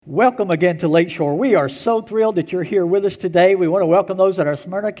Welcome again to Lakeshore. We are so thrilled that you're here with us today. We want to welcome those at our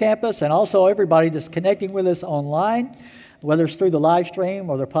Smyrna campus and also everybody that's connecting with us online, whether it's through the live stream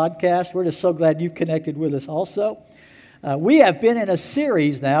or the podcast. We're just so glad you've connected with us also. We have been in a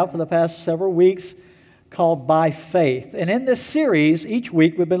series now for the past several weeks called By Faith. And in this series, each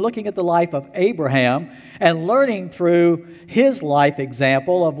week, we've been looking at the life of Abraham and learning through his life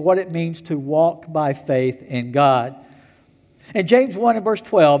example of what it means to walk by faith in God. In James 1 and verse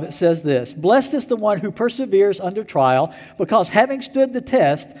 12, it says this: "Blessed is the one who perseveres under trial, because having stood the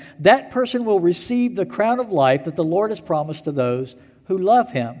test, that person will receive the crown of life that the Lord has promised to those who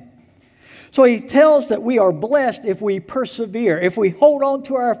love him." So he tells that we are blessed if we persevere, if we hold on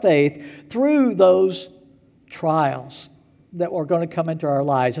to our faith through those trials that are going to come into our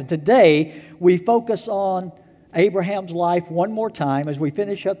lives. And today, we focus on Abraham's life one more time as we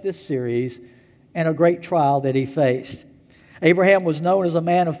finish up this series and a great trial that he faced. Abraham was known as a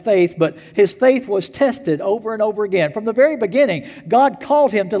man of faith, but his faith was tested over and over again. From the very beginning, God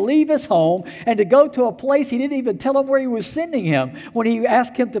called him to leave his home and to go to a place he didn't even tell him where he was sending him when he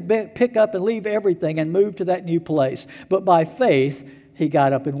asked him to pick up and leave everything and move to that new place. But by faith, he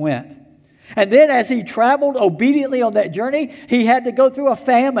got up and went. And then as he traveled obediently on that journey, he had to go through a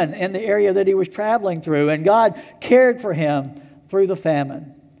famine in the area that he was traveling through, and God cared for him through the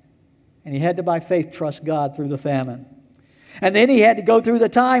famine. And he had to, by faith, trust God through the famine. And then he had to go through the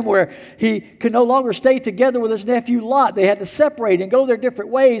time where he could no longer stay together with his nephew Lot. They had to separate and go their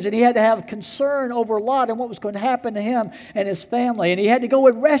different ways. And he had to have concern over Lot and what was going to happen to him and his family. And he had to go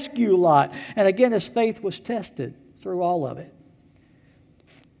and rescue Lot. And again, his faith was tested through all of it.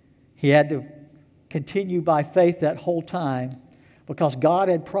 He had to continue by faith that whole time because God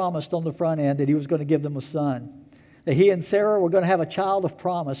had promised on the front end that he was going to give them a son. That he and Sarah were going to have a child of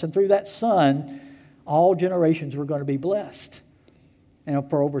promise. And through that son, all generations were going to be blessed. And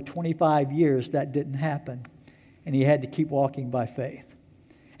for over 25 years, that didn't happen. And he had to keep walking by faith.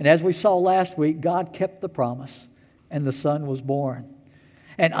 And as we saw last week, God kept the promise, and the son was born.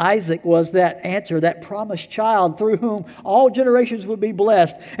 And Isaac was that answer, that promised child through whom all generations would be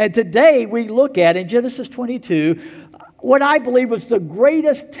blessed. And today we look at, in Genesis 22, what I believe was the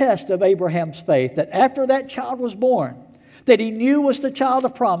greatest test of Abraham's faith, that after that child was born, that he knew was the child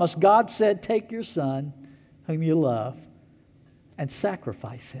of promise, God said, "Take your son, whom you love, and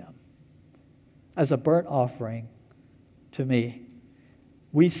sacrifice him as a burnt offering to me."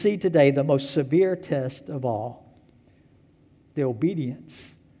 We see today the most severe test of all, the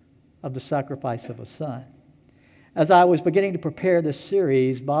obedience of the sacrifice of a son. As I was beginning to prepare this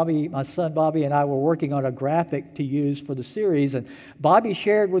series, Bobby, my son Bobby, and I were working on a graphic to use for the series, and Bobby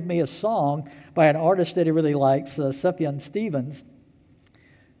shared with me a song by an artist that he really likes, Sufjan Stevens,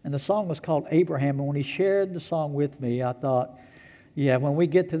 and the song was called Abraham. And when he shared the song with me, I thought, yeah, when we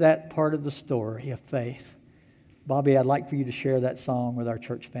get to that part of the story of faith, Bobby, I'd like for you to share that song with our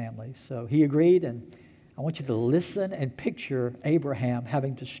church family. So he agreed, and I want you to listen and picture Abraham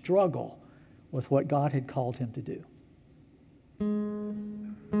having to struggle with what God had called him to do.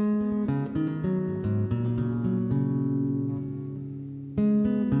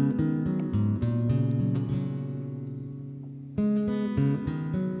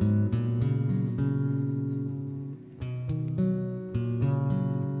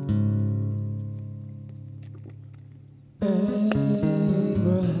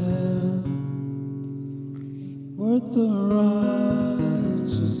 Abraham, worth the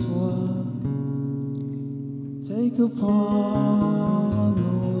righteous one, take upon the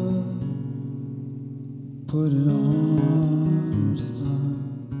wood, put it on your son.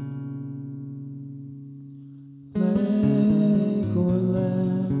 Lake or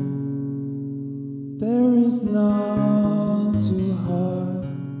lamb, there is none too hard.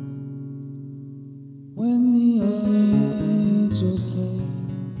 When the angel came,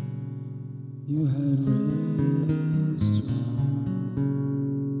 you had raised your arm.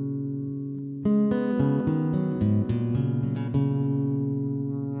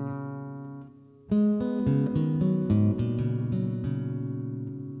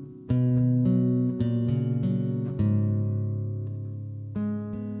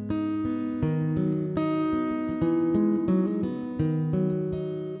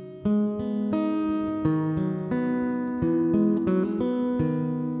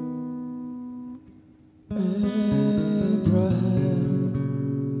 Abraham,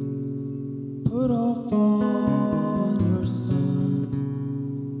 put off on your son,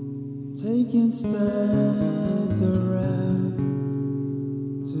 take instead the ram,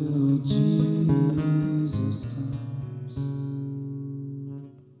 till Jesus comes.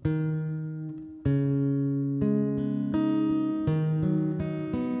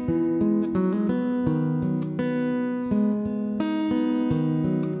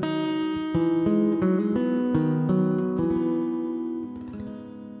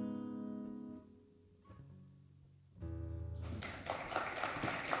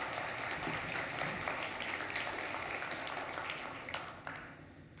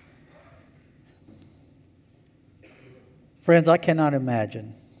 Friends, I cannot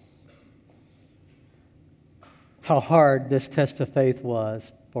imagine how hard this test of faith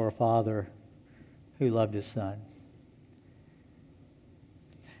was for a father who loved his son.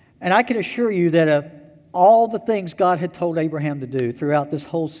 And I can assure you that of all the things God had told Abraham to do throughout this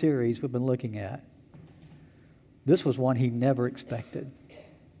whole series we've been looking at, this was one he never expected.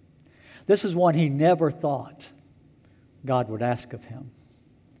 This is one he never thought God would ask of him.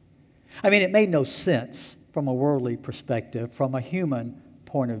 I mean, it made no sense from a worldly perspective, from a human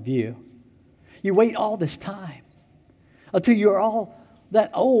point of view. You wait all this time until you're all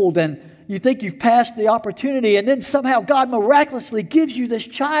that old and you think you've passed the opportunity, and then somehow God miraculously gives you this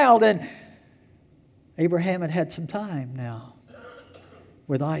child. And Abraham had some time now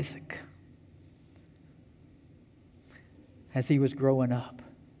with Isaac as he was growing up,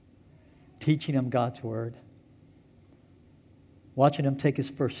 teaching him God's word, watching him take his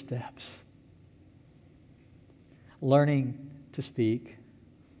first steps, learning to speak,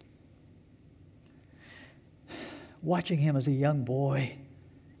 watching him as a young boy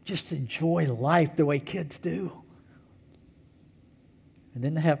just enjoy life the way kids do. And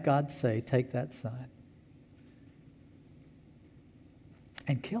then to have God say, take that son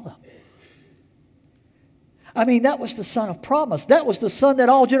and kill him. I mean, that was the son of promise. That was the son that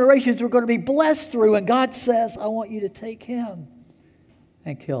all generations were going to be blessed through. And God says, I want you to take him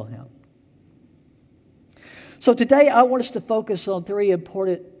and kill him. So today I want us to focus on 3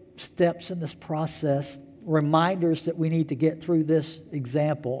 important steps in this process, reminders that we need to get through this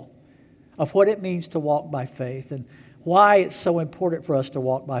example of what it means to walk by faith and why it's so important for us to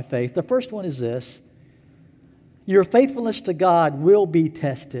walk by faith. The first one is this: your faithfulness to God will be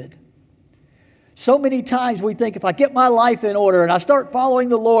tested. So many times we think if I get my life in order and I start following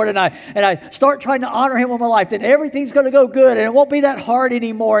the Lord and I start trying to honor Him with my life, then everything's going to go good and it won't be that hard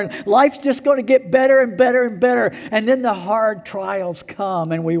anymore and life's just going to get better and better and better. And then the hard trials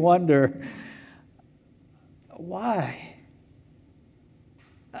come and we wonder, why?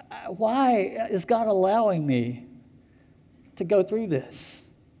 Why is God allowing me to go through this?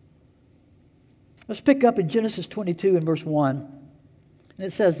 Let's pick up in Genesis 22 and verse 1. And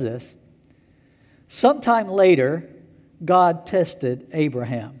it says this: sometime later, God tested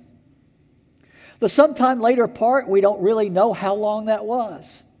Abraham. The sometime later part, we don't really know how long that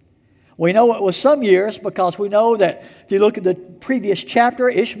was. We know it was some years because we know that if you look at the previous chapter,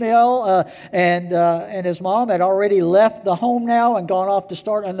 Ishmael and his mom had already left the home now and gone off to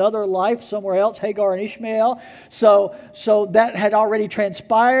start another life somewhere else, Hagar and Ishmael. So that had already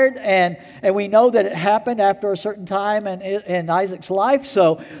transpired, and we know that it happened after a certain time in Isaac's life.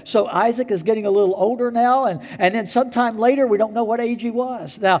 So Isaac is getting a little older now, and then sometime later, we don't know what age he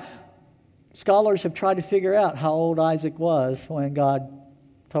was. Now, scholars have tried to figure out how old Isaac was when God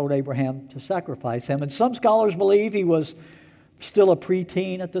told Abraham to sacrifice him. And some scholars believe he was still a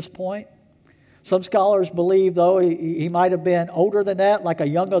preteen at this point. Some scholars believe, though, he might have been older than that, like a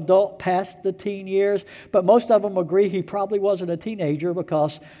young adult past the teen years. But most of them agree he probably wasn't a teenager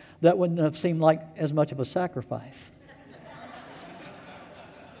because that wouldn't have seemed like as much of a sacrifice.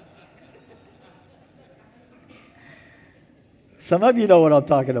 Some of you know what I'm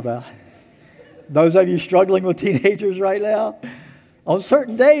talking about. Those of you struggling with teenagers right now, on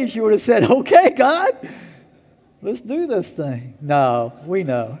certain days, you would have said, okay, God, let's do this thing. No, we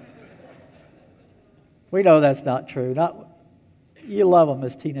know. We know that's not true. You love them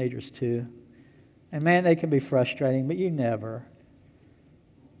as teenagers too. And man, they can be frustrating, but you never,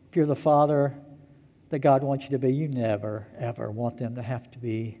 if you're the father that God wants you to be, you never, ever want them to have to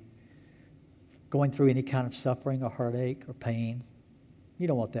be going through any kind of suffering or heartache or pain. You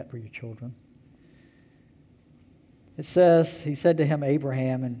don't want that for your children. It says, he said to him,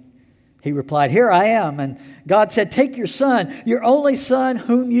 Abraham, and he replied, here I am. And God said, take your son, your only son,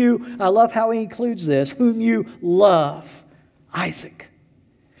 whom you, I love how he includes this, whom you love, Isaac,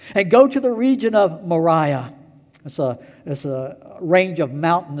 and go to the region of Moriah. It's a range of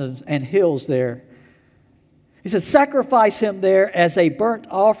mountains and hills there. He said, sacrifice him there as a burnt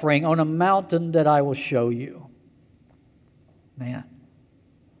offering on a mountain that I will show you. Man.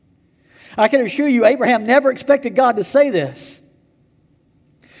 I can assure you, Abraham never expected God to say this.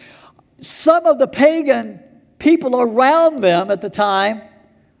 Some of the pagan people around them at the time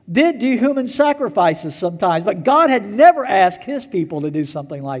did do human sacrifices sometimes, but God had never asked His people to do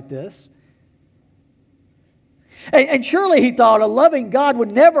something like this. And surely he thought a loving God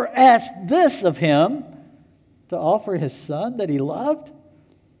would never ask this of him, to offer his son that he loved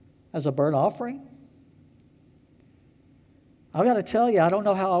as a burnt offering. I've got to tell you, I don't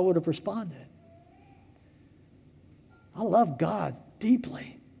know how I would have responded. I love God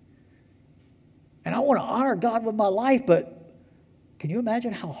deeply. And I want to honor God with my life, but Can you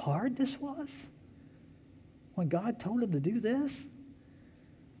imagine how hard this was when God told him to do this?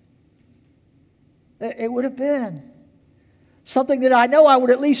 It would have been something that I know I would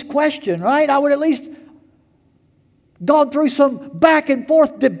at least question, right? I would at least gone through some back and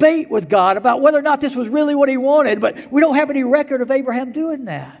forth debate with God about whether or not this was really what he wanted, but we don't have any record of Abraham doing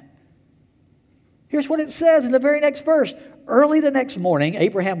that. Here's what it says in the very next verse. Early the next morning,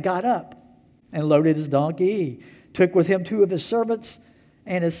 Abraham got up and loaded his donkey. He took with him 2 of his servants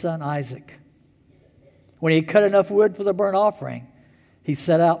and his son Isaac. When he had cut enough wood for the burnt offering, he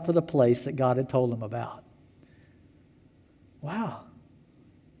set out for the place that God had told him about. Wow.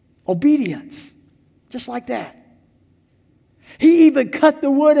 Obedience. Just like that. He even cut the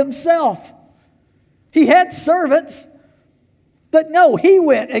wood himself. He had servants, but no, he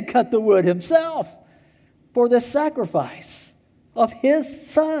went and cut the wood himself for the sacrifice of his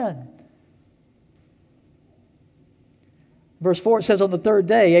son. Verse 4, it says, on the 3rd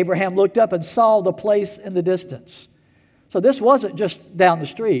day, Abraham looked up and saw the place in the distance. So this wasn't just down the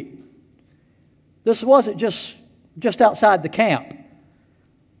street. This wasn't just outside the camp.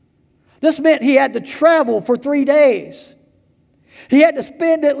 This meant he had to travel for 3 days. He had to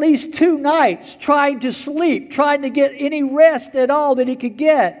spend at least 2 nights trying to sleep, trying to get any rest at all that he could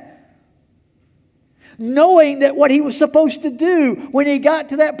get. Knowing that what he was supposed to do when he got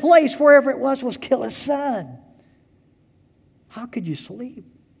to that place, wherever it was kill his son. How could you sleep?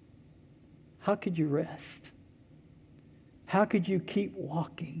 How could you rest? How could you keep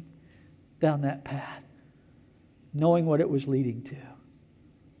walking down that path, knowing what it was leading to?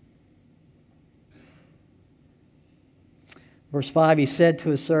 Verse 5, he said to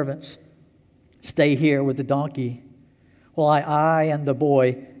his servants, stay here with the donkey while I and the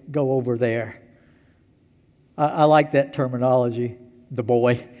boy go over there. I like that terminology, the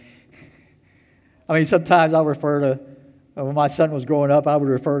boy. I mean, sometimes I'll refer to, when my son was growing up, I would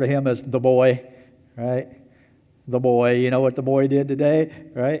refer to him as the boy, right? The boy, you know what the boy did today,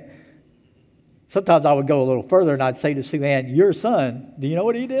 right? Sometimes I would go a little further and I'd say to Sue Ann, your son, do you know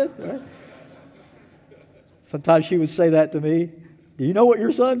what he did? Right? Sometimes she would say that to me. Do you know what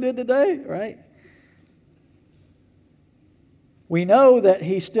your son did today? Right? We know that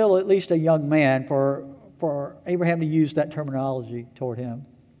he's still at least a young man for Abraham to use that terminology toward him.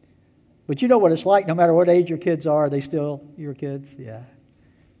 But you know what it's like. No matter what age your kids are, they still your kids? Yeah.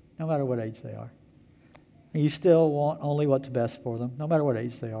 No matter what age they are. You still want only what's best for them, no matter what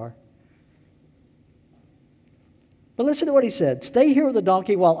age they are. But listen to what he said. Stay here with the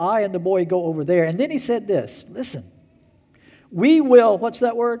donkey while I and the boy go over there. And then he said this. Listen. We will, what's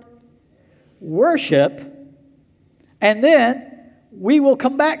that word? Worship. And then we will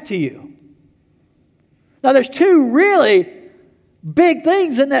come back to you. Now there's 2 really big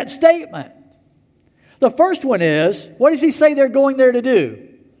things in that statement. The first one is, what does he say they're going there to do?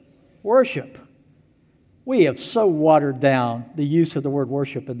 Worship. We have so watered down the use of the word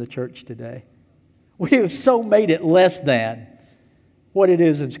worship in the church today. We have so made it less than what it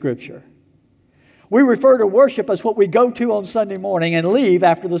is in Scripture. We refer to worship as what we go to on Sunday morning and leave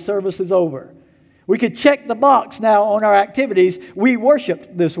after the service is over. We could check the box now on our activities. We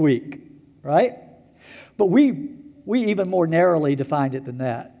worshiped this week, right? But we even more narrowly defined it than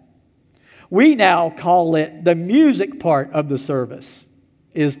that. We now call it the music part of the service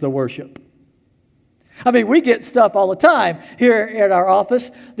is the worship. I mean, we get stuff all the time here at our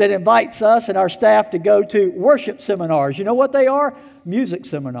office that invites us and our staff to go to worship seminars. You know what they are? Music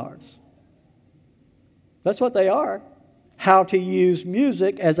seminars. That's what they are. How to use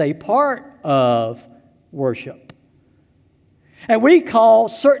music as a part of worship. And we call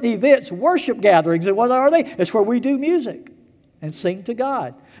certain events worship gatherings. And what are they? It's where we do music and sing to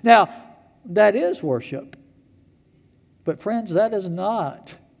God. Now, that is worship. But friends, that is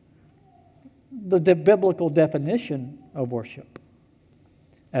not the biblical definition of worship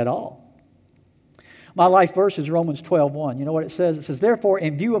at all. My life verse is Romans 12:1. You know what it says? It says, therefore,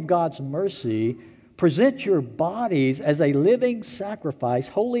 in view of God's mercy, present your bodies as a living sacrifice,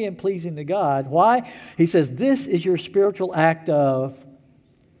 holy and pleasing to God. Why? He says, this is your spiritual act of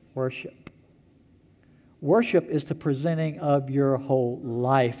worship. Worship is the presenting of your whole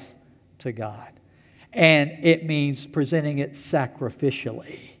life to God. And it means presenting it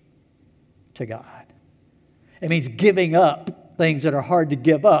sacrificially to God. It means giving up things that are hard to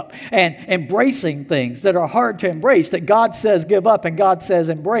give up and embracing things that are hard to embrace, that God says give up and God says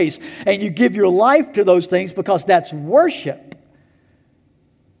embrace. And you give your life to those things because that's worship.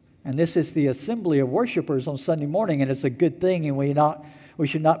 And this is the assembly of worshipers on Sunday morning, and it's a good thing, and we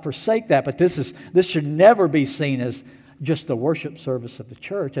should not forsake that. But this should never be seen as just the worship service of the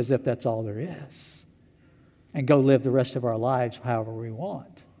church, as if that's all there is. and go live the rest of our lives however we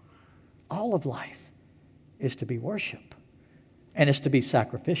want. All of life is to be worship, and it's to be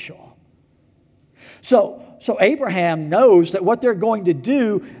sacrificial. So Abraham knows that what they're going to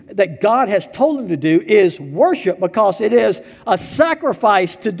do, that God has told him to do, is worship, because it is a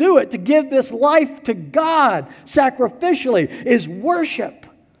sacrifice to do it. To give this life to God sacrificially is worship.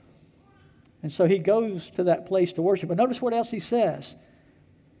 And so he goes to that place to worship. But notice what else he says.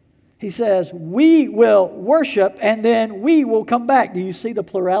 He says, we will worship and then we will come back. Do you see the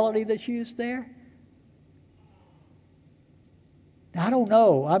plurality that's used there? Now, I don't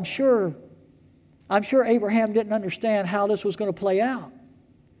know. I'm sure Abraham didn't understand how this was going to play out.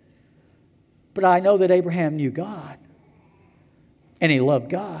 But I know that Abraham knew God. And he loved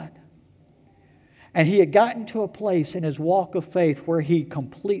God. And he had gotten to a place in his walk of faith where he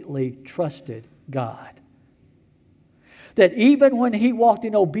completely trusted God. That even when he walked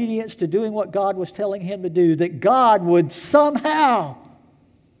in obedience to doing what God was telling him to do, that God would somehow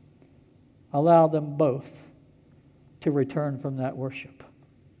allow them both to return from that worship.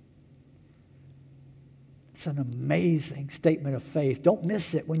 It's an amazing statement of faith. Don't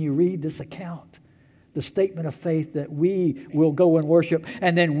miss it when you read this account. The statement of faith that we will go and worship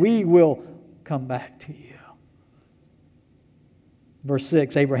and then we will come back to you. Verse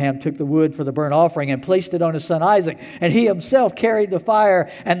 6, Abraham took the wood for the burnt offering and placed it on his son Isaac, and he himself carried the fire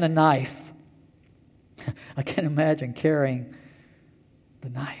and the knife. I can't imagine carrying the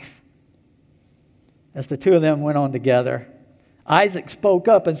knife. As the two of them went on together, Isaac spoke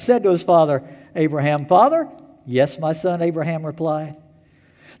up and said to his father Abraham, "Father?" "Yes, my son," Abraham replied.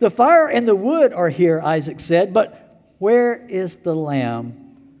 "The fire and the wood are here," Isaac said, "but where is the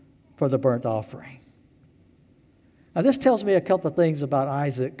lamb for the burnt offering?" Now, this tells me a couple of things about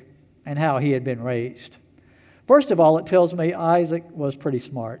Isaac and how he had been raised. First of all, it tells me Isaac was pretty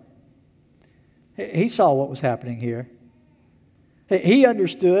smart. He saw what was happening here. He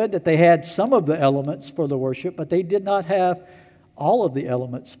understood that they had some of the elements for the worship, but they did not have all of the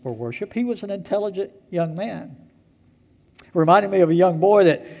elements for worship. He was an intelligent young man. It reminded me of a young boy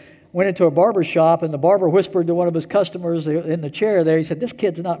that went into a barber shop, and the barber whispered to one of his customers in the chair there, he said, "This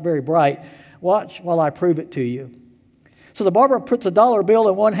kid's not very bright. Watch while I prove it to you." So the barber puts a dollar bill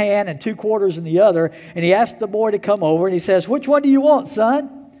in one hand and 2 quarters in the other, and he asks the boy to come over, and he says, "Which one do you want, son?"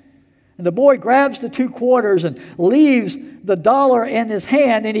 And the boy grabs the 2 quarters and leaves the dollar in his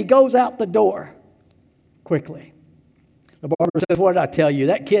hand, and he goes out the door quickly. The barber says, "What did I tell you?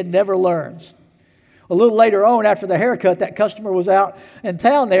 That kid never learns." A little later on, after the haircut, that customer was out in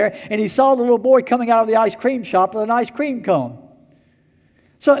town there, and he saw the little boy coming out of the ice cream shop with an ice cream cone.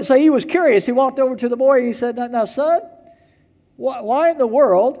 So he was curious. He walked over to the boy and he said, Now son, why in the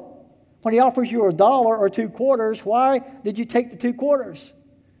world, when he offers you a dollar or 2 quarters, why did you take the 2 quarters?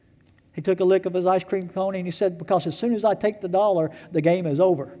 He took a lick of his ice cream cone and he said, "Because as soon as I take the dollar, the game is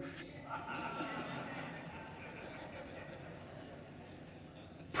over."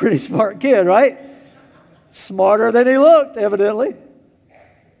 Pretty smart kid, right? Smarter than he looked, evidently.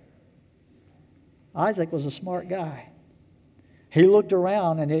 Isaac was a smart guy. He looked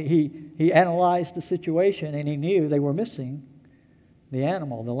around and he analyzed the situation, and he knew they were missing the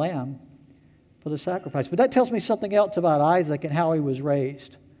animal, the lamb, for the sacrifice. But that tells me something else about Isaac and how he was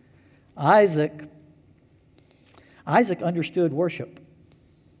raised. Isaac understood worship.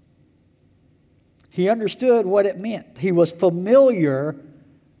 He understood what it meant. He was familiar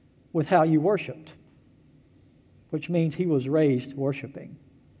with how you worshiped, which means he was raised worshiping.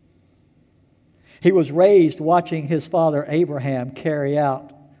 He was raised watching his father Abraham carry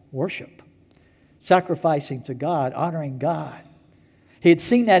out worship, sacrificing to God, honoring God. He had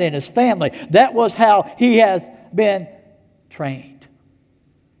seen that in his family. That was how he has been trained.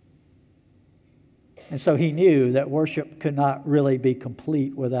 And so he knew that worship could not really be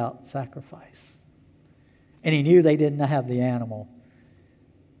complete without sacrifice. And he knew they didn't have the animal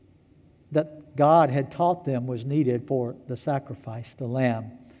that God had taught them was needed for the sacrifice, the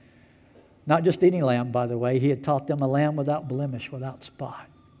lamb. Not just any lamb, by the way. He had taught them a lamb without blemish, without spot,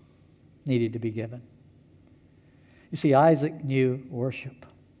 needed to be given. You see, Isaac knew worship.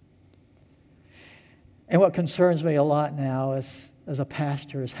 And what concerns me a lot now as a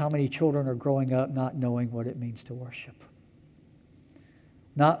pastor is how many children are growing up not knowing what it means to worship,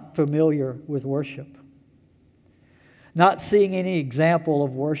 not familiar with worship, not seeing any example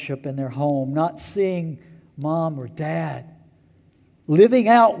of worship in their home, not seeing mom or dad living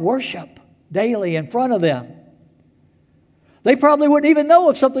out worship daily in front of them. They probably wouldn't even know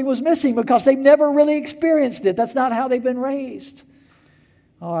if something was missing because they've never really experienced it. That's not how they've been raised.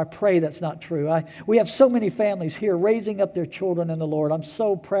 Oh, I pray that's not true. We have so many families here raising up their children in the Lord. I'm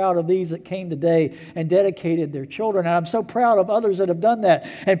so proud of these that came today and dedicated their children. And I'm so proud of others that have done that.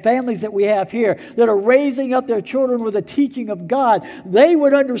 And families that we have here that are raising up their children with the teaching of God. They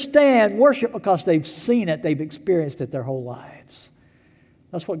would understand worship because they've seen it. They've experienced it their whole lives.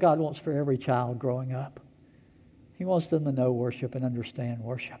 That's what God wants for every child growing up. He wants them to know worship and understand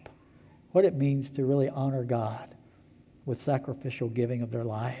worship. What it means to really honor God with sacrificial giving of their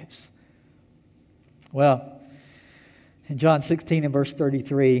lives. Well, in John 16 and verse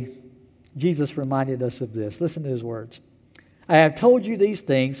 33, Jesus reminded us of this. Listen to his words. I have told you these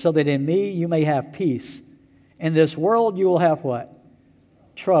things so that in me you may have peace. In this world you will have what?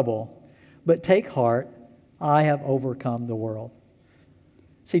 Trouble. But take heart, I have overcome the world.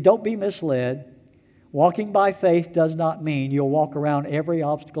 See, don't be misled. Walking by faith does not mean you'll walk around every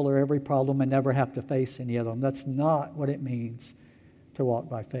obstacle or every problem and never have to face any of them. That's not what it means to walk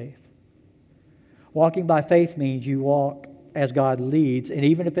by faith. Walking by faith means you walk as God leads, and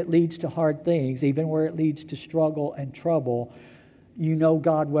even if it leads to hard things, even where it leads to struggle and trouble, you know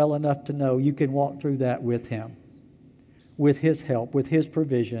God well enough to know you can walk through that with Him. With His help, with His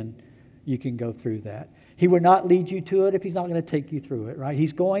provision, you can go through that. He would not lead you to it if He's not going to take you through it, right?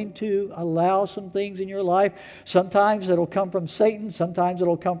 He's going to allow some things in your life. Sometimes it'll come from Satan. Sometimes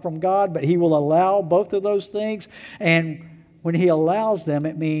it'll come from God. But He will allow both of those things. And when He allows them,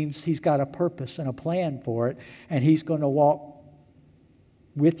 it means He's got a purpose and a plan for it. And He's going to walk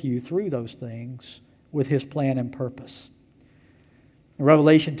with you through those things with His plan and purpose. In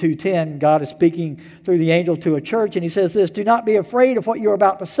Revelation 2:10, God is speaking through the angel to a church, and He says this, do not be afraid of what you're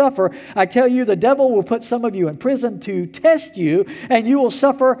about to suffer. I tell you, the devil will put some of you in prison to test you, and you will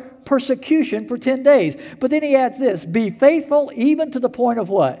suffer persecution for 10 days. But then He adds this, be faithful even to the point of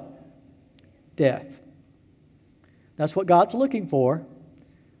what? Death. That's what God's looking for.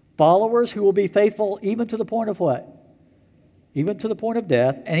 Followers who will be faithful even to the point of what? Even to the point of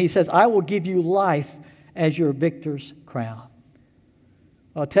death. And He says, I will give you life as your victor's crown.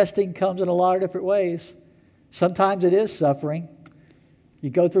 Testing comes in a lot of different ways. Sometimes it is suffering. You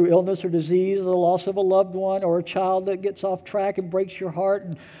go through illness or disease, the loss of a loved one, or a child that gets off track and breaks your heart,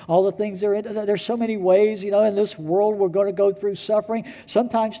 and all the things they're in. There's so many ways, in this world we're going to go through suffering.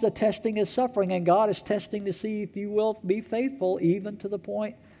 Sometimes the testing is suffering, and God is testing to see if you will be faithful even to the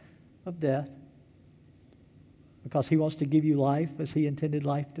point of death. Because He wants to give you life as He intended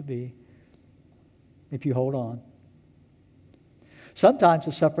life to be, if you hold on. Sometimes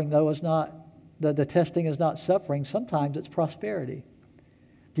the suffering, though, is not, the testing is not suffering. Sometimes it's prosperity.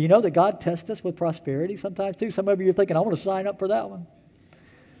 Do you know that God tests us with prosperity sometimes too? Some of you are thinking, I want to sign up for that one.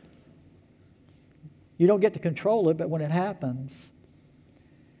 You don't get to control it, but when it happens,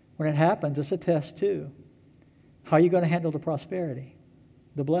 it's a test too. How are you going to handle the prosperity,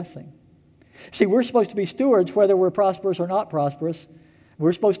 the blessing? See, we're supposed to be stewards whether we're prosperous or not prosperous.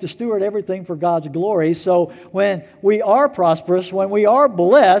 We're supposed to steward everything for God's glory. So when we are prosperous, when we are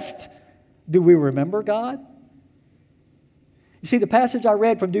blessed, do we remember God? You see, the passage I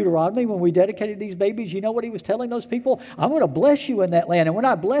read from Deuteronomy when we dedicated these babies, you know what He was telling those people? I'm going to bless you in that land. And when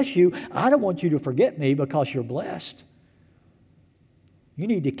I bless you, I don't want you to forget me because you're blessed. You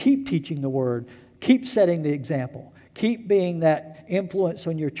need to keep teaching the Word. Keep setting the example. Keep being that influence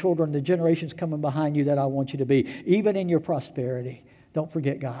on your children, the generations coming behind you that I want you to be, even in your prosperity. Don't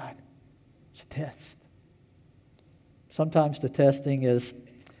forget God. It's a test. Sometimes the testing is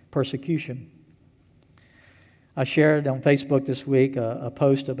persecution. I shared on Facebook this week a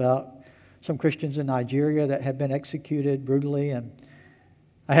post about some Christians in Nigeria that had been executed brutally, and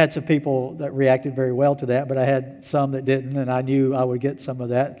I had some people that reacted very well to that, but I had some that didn't, and I knew I would get some of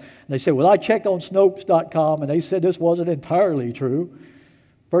that. And they said, well, I checked on Snopes.com, and they said this wasn't entirely true.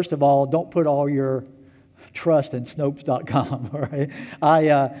 First of all, don't put all your trust in Snopes.com. Right?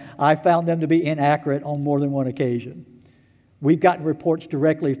 I found them to be inaccurate on more than one occasion. We've gotten reports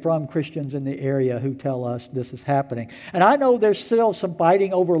directly from Christians in the area who tell us this is happening. And I know there's still some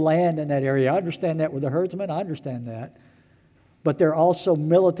fighting over land in that area. I understand that with the herdsmen. I understand that. But there are also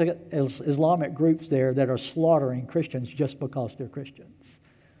militant Islamic groups there that are slaughtering Christians just because they're Christians.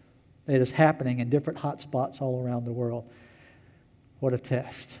 It is happening in different hot spots all around the world. What a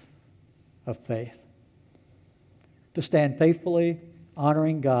test of faith. To stand faithfully,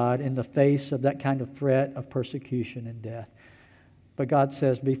 honoring God in the face of that kind of threat of persecution and death. But God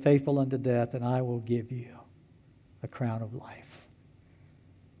says, be faithful unto death, and I will give you a crown of life.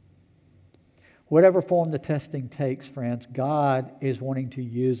 Whatever form the testing takes, friends, God is wanting to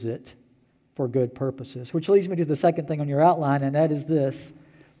use it for good purposes. Which leads me to the second thing on your outline, and that is this.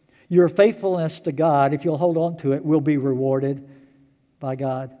 Your faithfulness to God, if you'll hold on to it, will be rewarded by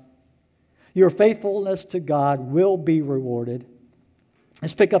God. Your faithfulness to God will be rewarded.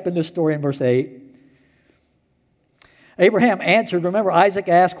 Let's pick up in this story in verse 8. Abraham answered, remember Isaac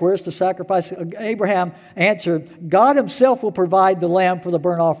asked, where's the sacrifice? Abraham answered, God himself will provide the lamb for the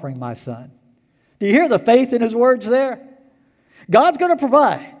burnt offering, my son. Do you hear the faith in his words there? God's going to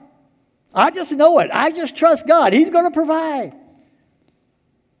provide. I just know it. I just trust God. He's going to provide.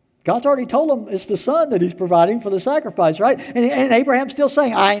 God's already told him it's the son that he's providing for the sacrifice, right? And Abraham's still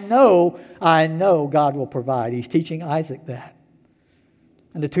saying, I know God will provide. He's teaching Isaac that.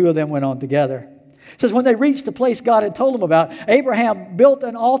 And the two of them went on together. It says, when they reached the place God had told them about, Abraham built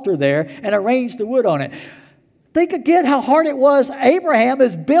an altar there and arranged the wood on it. Think again how hard it was. Abraham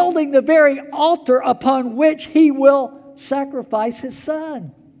is building the very altar upon which he will sacrifice his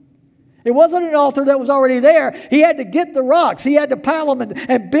son. It wasn't an altar that was already there. He had to get the rocks. He had to pile them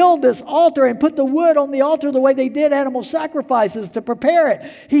and build this altar and put the wood on the altar the way they did animal sacrifices to prepare it.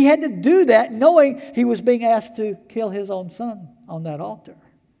 He had to do that knowing he was being asked to kill his own son on that altar.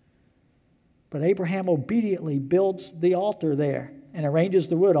 But Abraham obediently builds the altar there and arranges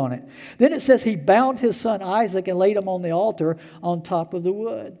the wood on it. Then it says he bound his son Isaac and laid him on the altar on top of the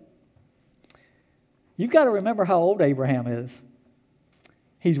wood. You've got to remember how old Abraham is.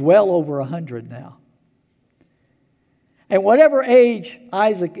 He's well over 100 now. And whatever age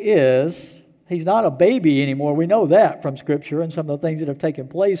Isaac is, he's not a baby anymore. We know that from Scripture and some of the things that have taken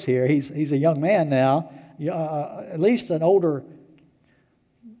place here. He's a young man now, at least an older,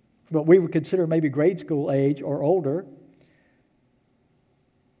 what we would consider maybe grade school age or older.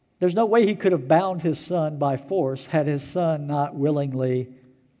 There's no way he could have bound his son by force had his son not willingly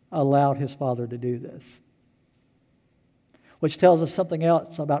allowed his father to do this. Which tells us something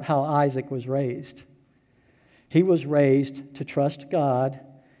else about how Isaac was raised. He was raised to trust God,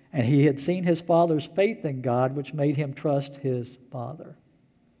 and he had seen his father's faith in God, which made him trust his father.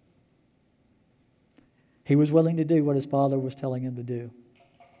 He was willing to do what his father was telling him to do.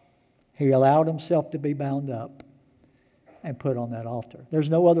 He allowed himself to be bound up and put on that altar.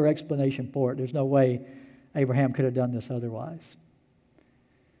 There's no other explanation for it. There's no way Abraham could have done this otherwise.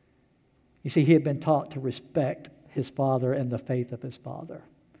 You see, he had been taught to respect his father and the faith of his father,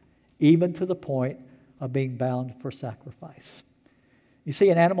 even to the point of being bound for sacrifice. You see,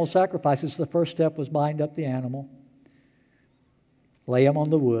 in animal sacrifices, the first step was bind up the animal, lay him on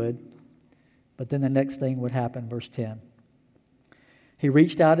the wood, but then the next thing would happen, verse 10. He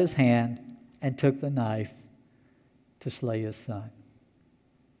reached out his hand and took the knife to slay his son.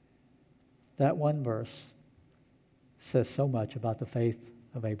 That one verse says so much about the faith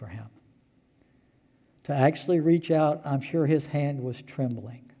of Abraham. To actually reach out, I'm sure his hand was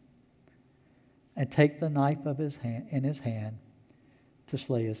trembling, and take the knife in his hand to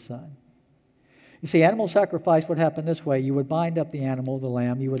slay his son. You see, animal sacrifice would happen this way. You would bind up the animal, the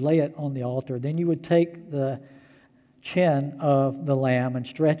lamb. You would lay it on the altar. Then you would take the chin of the lamb and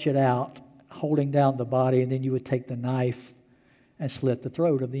stretch it out, holding down the body. And then you would take the knife and slit the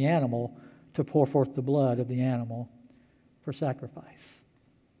throat of the animal to pour forth the blood of the animal for sacrifice.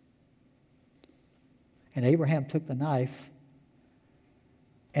 And Abraham took the knife,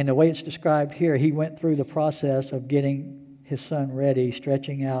 and the way it's described here, he went through the process of getting his son ready,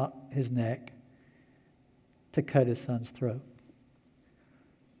 stretching out his neck to cut his son's throat.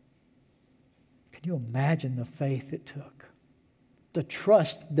 Can you imagine the faith it took? The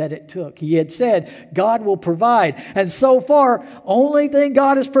trust that it took. He had said, God will provide. And so far, only thing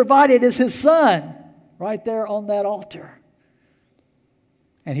God has provided is his son right there on that altar.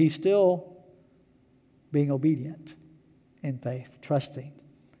 And he's still being obedient in faith, trusting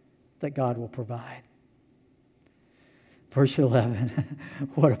that God will provide. Verse 11,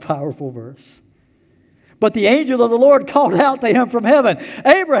 what a powerful verse. But the angel of the Lord called out to him from heaven,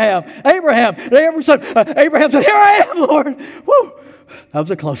 Abraham, Abraham. Abraham said, here I am, Lord. Woo! That was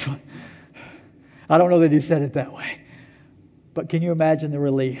a close one. I don't know that he said it that way. But can you imagine the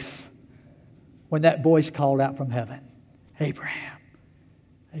relief when that voice called out from heaven, Abraham,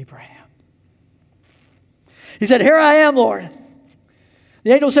 Abraham. He said, here I am, Lord.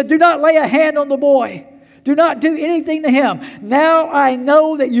 The angel said, do not lay a hand on the boy. Do not do anything to him. Now I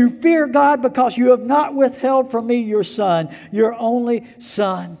know that you fear God because you have not withheld from me your son, your only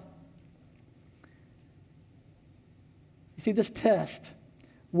son. You see, this test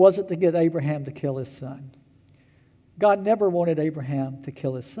wasn't to get Abraham to kill his son. God never wanted Abraham to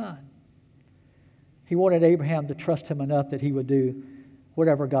kill his son. He wanted Abraham to trust him enough that he would do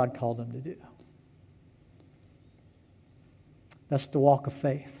whatever God called him to do. That's the walk of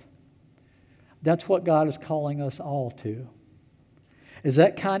faith. That's what God is calling us all to. Is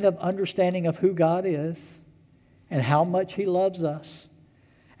that kind of understanding of who God is and how much he loves us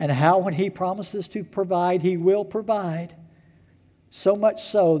and how when He promises to provide, He will provide. So much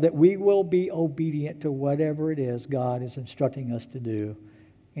so that we will be obedient to whatever it is God is instructing us to do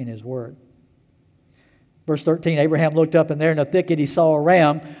in His Word. Verse 13, Abraham looked up, and there in the thicket he saw a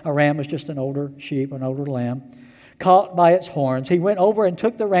ram. A ram is just an older sheep, an older lamb, caught by its horns. He went over and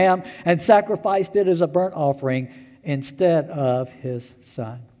took the ram and sacrificed it as a burnt offering instead of his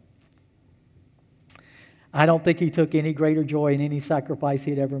son. I don't think he took any greater joy in any sacrifice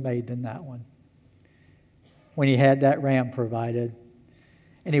he'd ever made than that one. When he had that ram provided,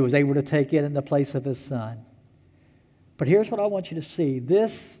 and he was able to take it in the place of his son. But here's what I want you to see.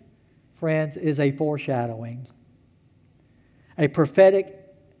 This, friends, is a foreshadowing, a prophetic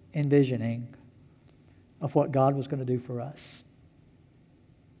envisioning of what God was going to do for us.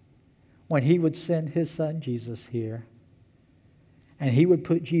 When He would send His Son Jesus here, and He would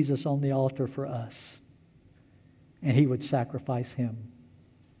put Jesus on the altar for us, and He would sacrifice Him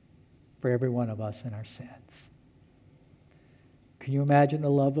for every one of us in our sins. Can you imagine the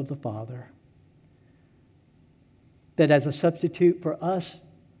love of the Father? That as a substitute for us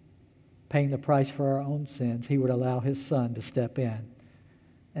paying the price for our own sins, He would allow His Son to step in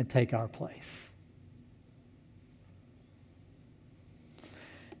and take our place.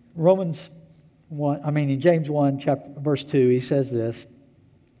 James 1, verse 2, he says this: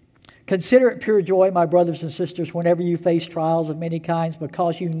 "Consider it pure joy, my brothers and sisters, whenever you face trials of many kinds,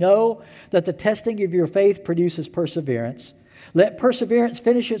 because you know that the testing of your faith produces perseverance. Let perseverance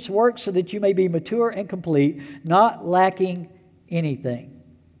finish its work so that you may be mature and complete, not lacking anything."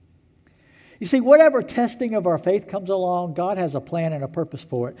 You see, whatever testing of our faith comes along, God has a plan and a purpose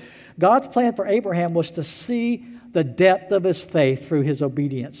for it. God's plan for Abraham was to see the depth of his faith through his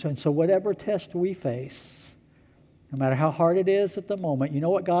obedience. And so whatever test we face, no matter how hard it is at the moment, you know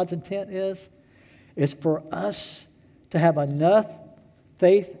what God's intent is? It's for us to have enough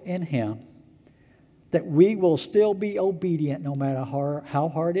faith in Him that we will still be obedient no matter how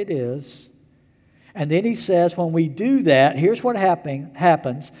hard it is. And then He says when we do that, here's what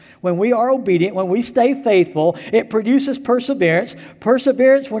happens. When we are obedient, when we stay faithful, it produces perseverance.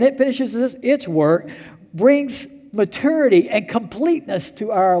 Perseverance, when it finishes its work, brings maturity and completeness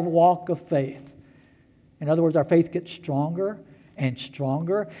to our walk of faith. In other words, our faith gets stronger and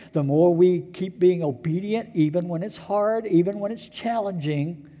stronger the more we keep being obedient, even when it's hard, even when it's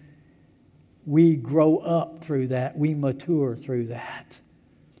challenging. We grow up through that. We mature through that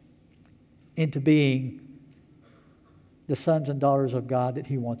into being the sons and daughters of God that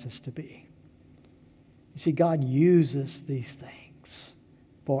He wants us to be. You see, God uses these things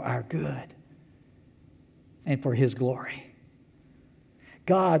for our good and for His glory.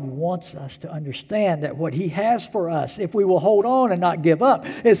 God wants us to understand that what He has for us, if we will hold on and not give up,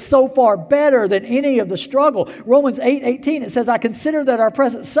 is so far better than any of the struggle. Romans 8:18, it says, "I consider that our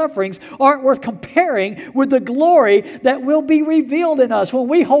present sufferings aren't worth comparing with the glory that will be revealed in us." When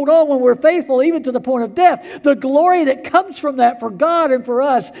we hold on, when we're faithful, even to the point of death, the glory that comes from that for God and for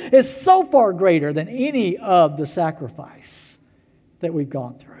us is so far greater than any of the sacrifice that we've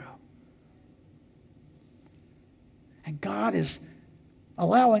gone through. And God is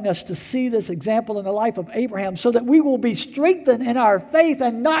allowing us to see this example in the life of Abraham so that we will be strengthened in our faith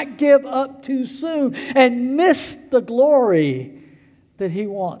and not give up too soon and miss the glory that He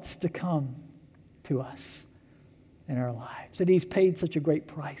wants to come to us in our lives, that He's paid such a great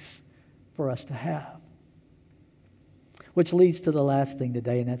price for us to have. Which leads to the last thing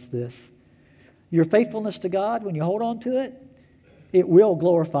today, and that's this. Your faithfulness to God, when you hold on to it, it will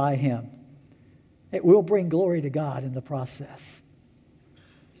glorify Him. It will bring glory to God in the process.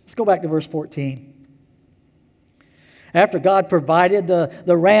 Let's go back to verse 14. After God provided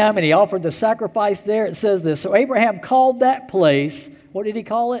the ram and He offered the sacrifice there, it says this: "So Abraham called that place," what did he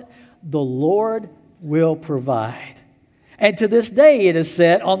call it? "The Lord will provide. And to this day it is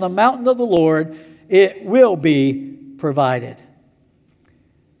said, on the mountain of the Lord it will be provided."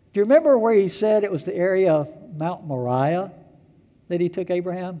 Do you remember where He said it was the area of Mount Moriah that He took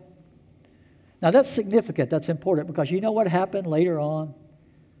Abraham? Now that's significant, that's important, because you know what happened later on?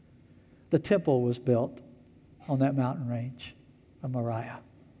 The temple was built on that mountain range of Moriah.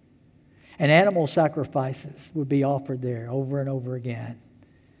 And animal sacrifices would be offered there over and over again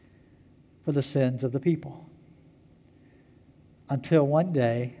for the sins of the people. Until one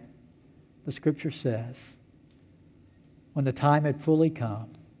day, the Scripture says, when the time had fully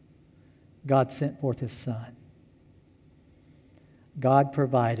come, God sent forth His Son. God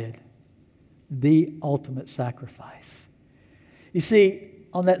provided the ultimate sacrifice. You see,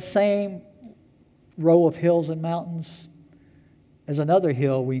 on that same row of hills and mountains, there's another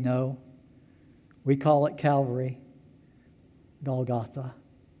hill we know. We call it Calvary, Golgotha.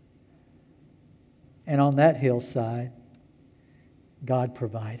 And on that hillside, God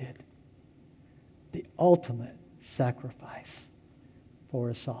provided the ultimate sacrifice for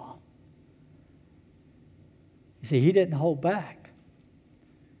us all. You see, He didn't hold back.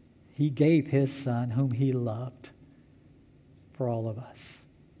 He gave His Son, whom He loved, for all of us.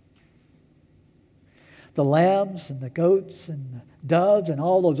 The lambs and the goats and the doves and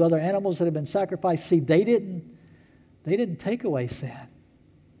all those other animals that have been sacrificed, see, they didn't take away sin.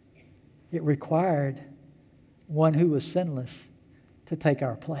 It required one who was sinless to take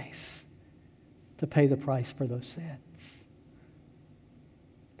our place, to pay the price for those sins.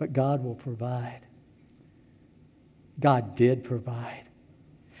 But God will provide. God did provide.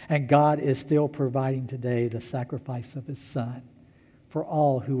 And God is still providing today the sacrifice of His Son for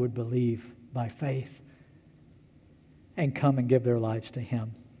all who would believe by faith and come and give their lives to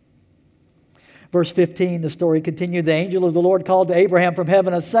Him. Verse 15, the story continued. The angel of the Lord called to Abraham from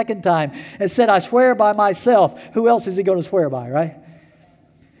heaven a second time and said, I swear by myself. Who else is he going to swear by, right?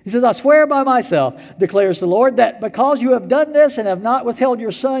 He says, I swear by myself, declares the Lord, that because you have done this and have not withheld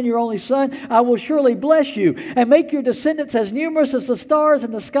your son, your only son, I will surely bless you and make your descendants as numerous as the stars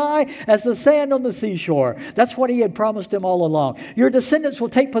in the sky, as the sand on the seashore. That's what He had promised him all along. Your descendants will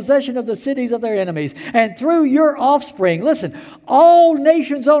take possession of the cities of their enemies. And through your offspring, listen, all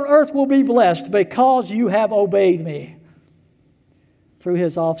nations on earth will be blessed because you have obeyed me. Through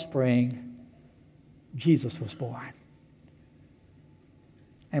His offspring, Jesus was born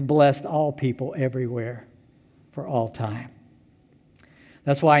and blessed all people everywhere for all time.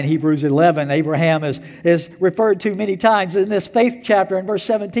 That's why in Hebrews 11, Abraham is referred to many times. In this faith chapter, in verse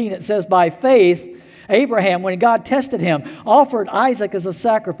 17, it says, by faith, Abraham, when God tested him, offered Isaac as a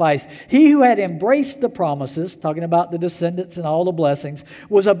sacrifice. He who had embraced the promises, talking about the descendants and all the blessings,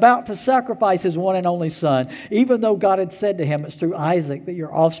 was about to sacrifice his one and only son, even though God had said to him, it's through Isaac that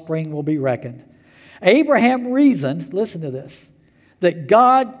your offspring will be reckoned. Abraham reasoned, listen to this, that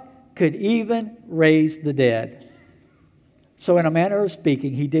God could even raise the dead. So in a manner of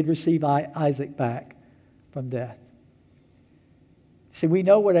speaking, he did receive Isaac back from death. See, we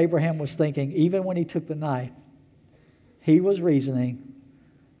know what Abraham was thinking. Even when he took the knife, he was reasoning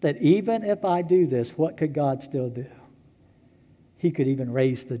that even if I do this, what could God still do? He could even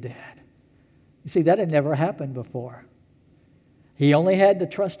raise the dead. You see, that had never happened before. He only had to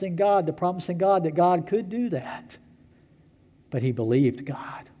trust in God, the promise in God that God could do that. But he believed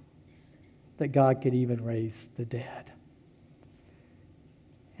God, that God could even raise the dead.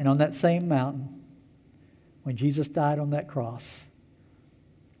 And on that same mountain, when Jesus died on that cross,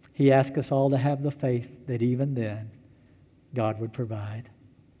 He asked us all to have the faith that even then God would provide.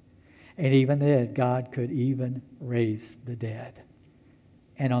 And even then God could even raise the dead.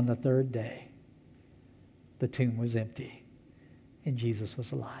 And on the third day, the tomb was empty and Jesus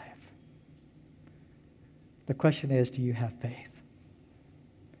was alive. The question is, do you have faith?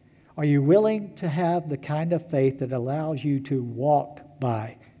 Are you willing to have the kind of faith that allows you to walk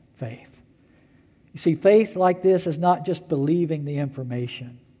by faith? You see, faith like this is not just believing the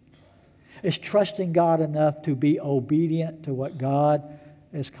information. It's trusting God enough to be obedient to what God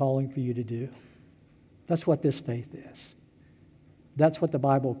is calling for you to do. That's what this faith is. That's what the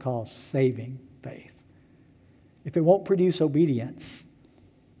Bible calls saving faith. If it won't produce obedience,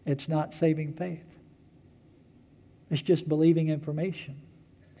 it's not saving faith. It's just believing information.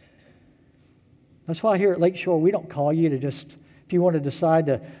 That's why here at Lakeshore, we don't call you to just, if you want to decide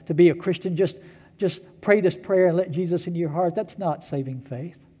to be a Christian, just pray this prayer and let Jesus into your heart. That's not saving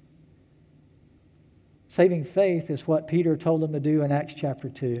faith. Saving faith is what Peter told them to do in Acts chapter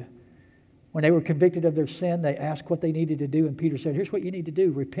 2. When they were convicted of their sin, they asked what they needed to do, and Peter said, here's what you need to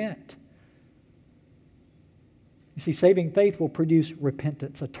do, repent. You see, saving faith will produce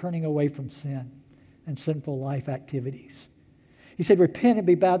repentance, a turning away from sin and sinful life activities. He said, repent and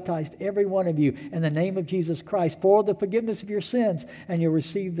be baptized, every one of you, in the name of Jesus Christ for the forgiveness of your sins, and you'll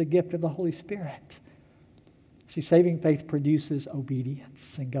receive the gift of the Holy Spirit. See, saving faith produces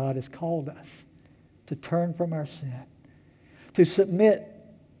obedience, and God has called us to turn from our sin, to submit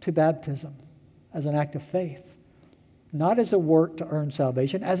to baptism as an act of faith, not as a work to earn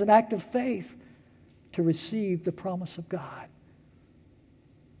salvation, as an act of faith to receive the promise of God,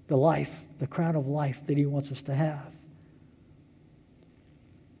 the life, the crown of life that He wants us to have.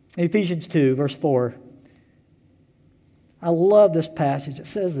 In Ephesians 2, verse 4, I love this passage. It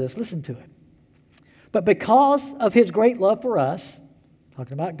says this, listen to it. But because of His great love for us,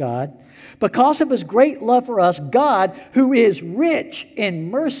 talking about God, because of His great love for us, God, who is rich in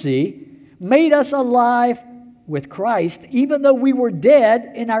mercy, made us alive with Christ, even though we were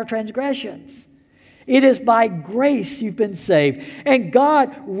dead in our transgressions. It is by grace you've been saved. And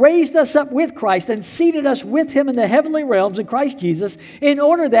God raised us up with Christ and seated us with Him in the heavenly realms in Christ Jesus, in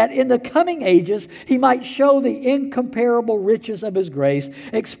order that in the coming ages He might show the incomparable riches of His grace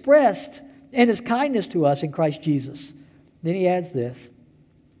expressed in His kindness to us in Christ Jesus. Then He adds this,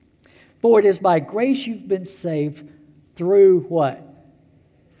 for it is by grace you've been saved through what?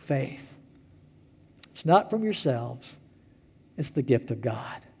 Faith. It's not from yourselves. It's the gift of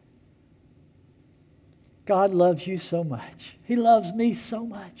God. God loves you so much. He loves me so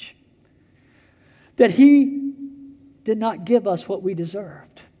much that He did not give us what we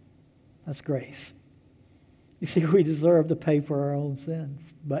deserved. That's grace. You see, we deserve to pay for our own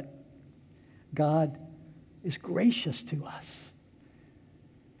sins, but God is gracious to us.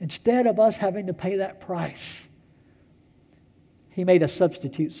 Instead of us having to pay that price, He made a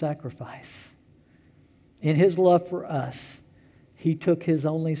substitute sacrifice. In His love for us, He took His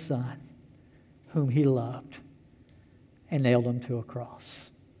only Son, whom He loved, and nailed Him to a cross.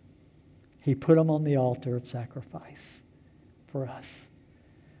 He put Him on the altar of sacrifice for us.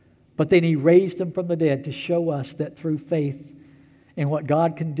 But then He raised Him from the dead to show us that through faith in what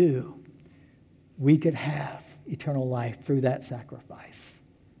God can do, we could have eternal life through that sacrifice.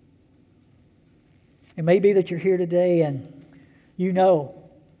 It may be that you're here today and you know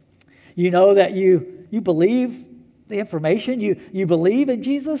that you believe the information, you believe in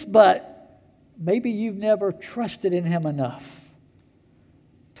Jesus, but maybe you've never trusted in Him enough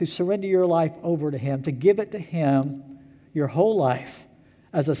to surrender your life over to Him, to give it to Him, your whole life,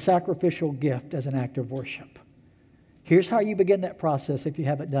 as a sacrificial gift, as an act of worship. Here's how you begin that process if you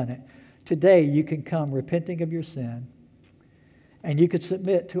haven't done it. Today you can come repenting of your sin, and you could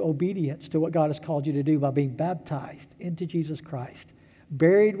submit to obedience to what God has called you to do by being baptized into Jesus Christ,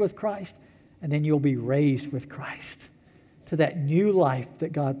 buried with Christ, and then you'll be raised with Christ to that new life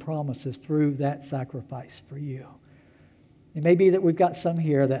that God promises through that sacrifice for you. It may be that we've got some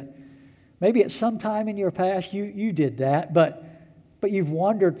here that maybe at some time in your past you did that, but you've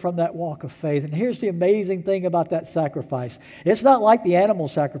wandered from that walk of faith. And here's the amazing thing about that sacrifice. It's not like the animal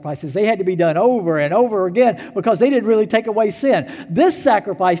sacrifices. They had to be done over and over again because they didn't really take away sin. This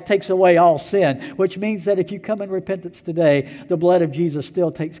sacrifice takes away all sin, which means that if you come in repentance today, the blood of Jesus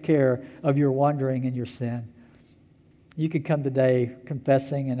still takes care of your wandering and your sin. You could come today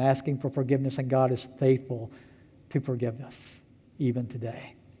confessing and asking for forgiveness, and God is faithful to forgive us even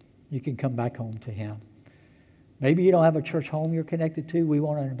today. You can come back home to Him. Maybe you don't have a church home you're connected to. We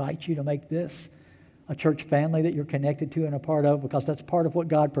want to invite you to make this a church family that you're connected to and a part of, because that's part of what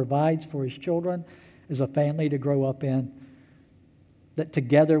God provides for His children, is a family to grow up in, that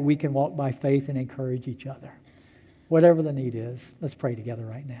together we can walk by faith and encourage each other. Whatever the need is, let's pray together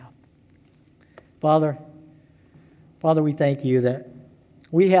right now. Father, we thank You that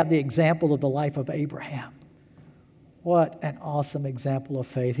we have the example of the life of Abraham. What an awesome example of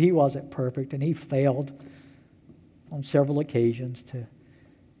faith. He wasn't perfect, and he failed on several occasions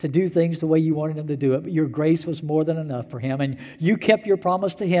to do things the way You wanted him to do it. But Your grace was more than enough for him. And You kept Your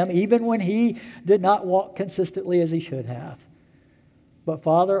promise to him even when he did not walk consistently as he should have. But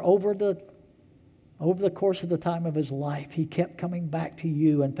Father, over the course of the time of his life, he kept coming back to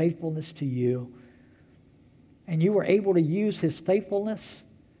You and faithfulness to You. And You were able to use his faithfulness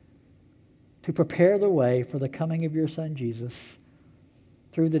to prepare the way for the coming of Your Son Jesus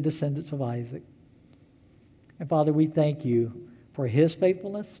through the descendants of Isaac. And Father, we thank You for his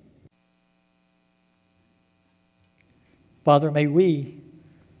faithfulness. Father, may we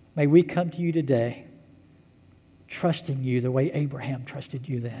come to You today trusting You the way Abraham trusted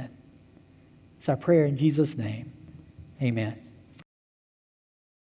You then. It's our prayer in Jesus' name. Amen.